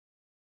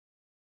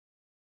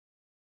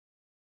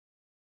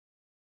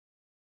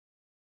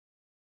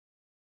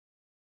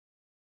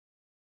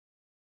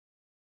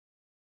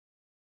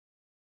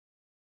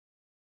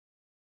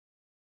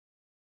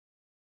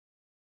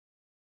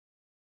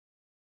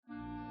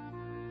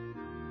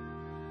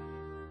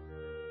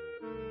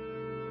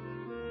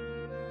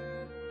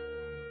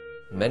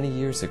Many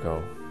years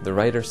ago, the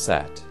writer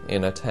sat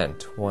in a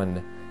tent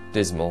one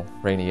dismal,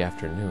 rainy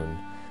afternoon,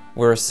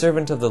 where a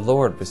servant of the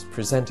Lord was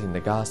presenting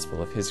the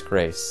gospel of his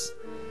grace.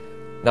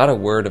 Not a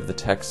word of the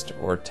text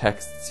or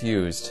texts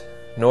used,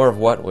 nor of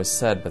what was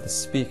said by the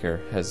speaker,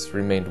 has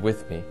remained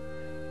with me,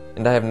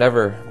 and I have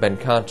never been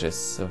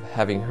conscious of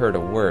having heard a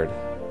word.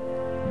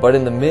 But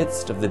in the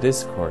midst of the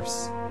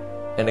discourse,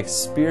 an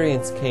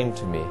experience came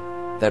to me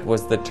that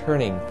was the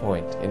turning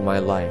point in my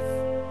life.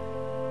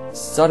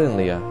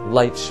 Suddenly a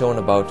light shone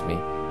about me,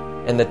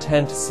 and the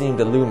tent seemed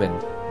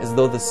illumined as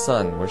though the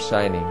sun were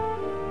shining.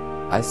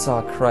 I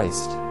saw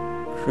Christ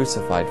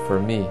crucified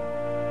for me,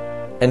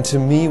 and to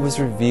me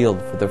was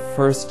revealed for the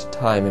first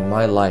time in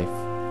my life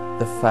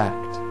the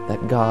fact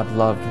that God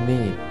loved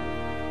me,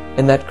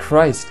 and that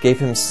Christ gave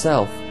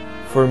himself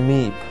for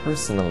me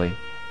personally.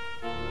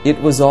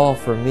 It was all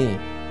for me.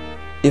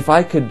 If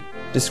I could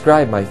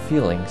describe my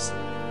feelings,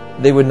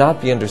 they would not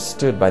be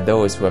understood by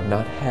those who have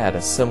not had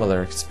a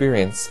similar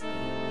experience,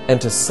 and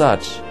to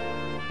such,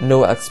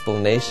 no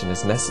explanation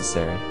is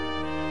necessary.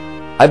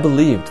 I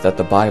believed that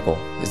the Bible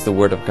is the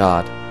Word of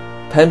God,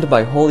 penned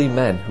by holy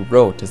men who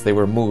wrote as they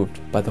were moved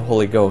by the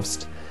Holy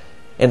Ghost,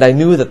 and I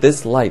knew that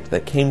this light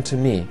that came to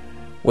me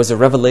was a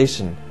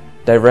revelation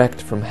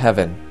direct from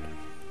heaven.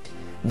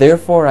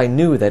 Therefore I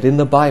knew that in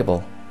the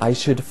Bible I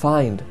should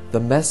find the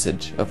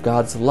message of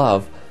God's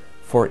love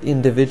for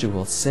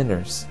individual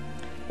sinners,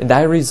 and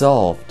I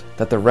resolved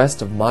that the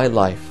rest of my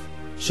life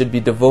should be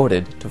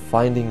devoted to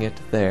finding it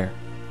there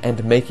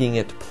and making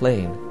it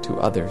plain to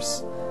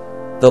others.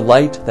 The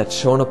light that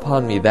shone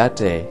upon me that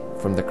day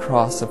from the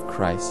cross of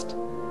Christ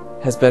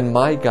has been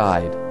my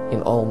guide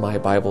in all my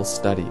Bible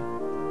study.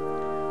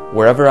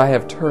 Wherever I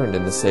have turned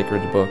in the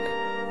sacred book,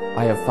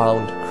 I have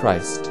found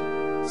Christ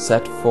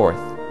set forth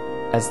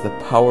as the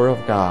power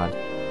of God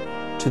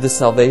to the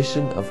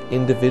salvation of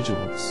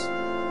individuals,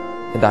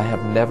 and I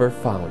have never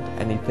found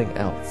anything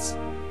else.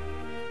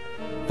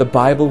 The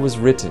Bible was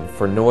written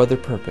for no other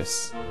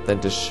purpose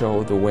than to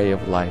show the way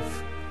of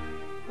life.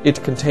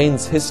 It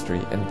contains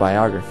history and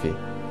biography,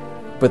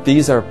 but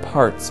these are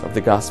parts of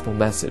the gospel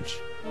message.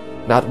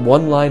 Not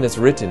one line is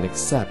written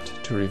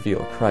except to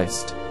reveal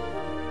Christ.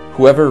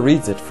 Whoever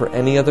reads it for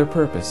any other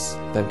purpose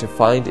than to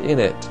find in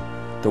it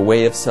the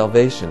way of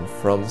salvation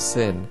from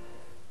sin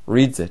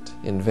reads it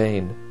in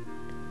vain.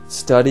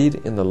 Studied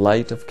in the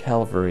light of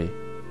Calvary,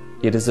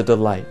 it is a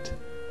delight,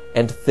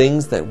 and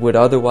things that would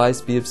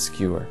otherwise be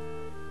obscure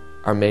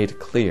are made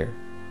clear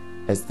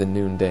as the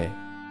noonday.